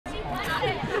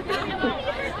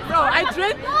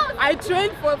I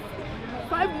trained for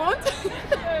 5 months.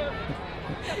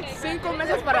 5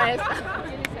 meses para esta.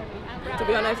 To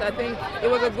be honest, I think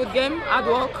it was a good game, hard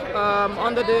work,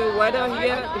 under the weather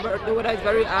here. The weather is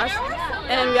very harsh,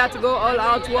 and we had to go all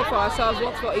out to work for ourselves,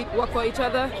 work for each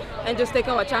other, and just take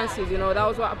our chances. You know, that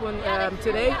was what happened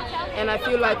today, and I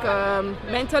feel like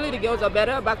mentally the girls are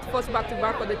better, back to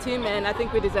back for the team, and I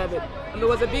think we deserve it. It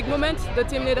was a big moment. The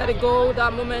team needed a goal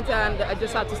that moment, and I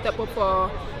just had to step up for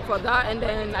that, and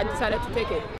then I decided to take it.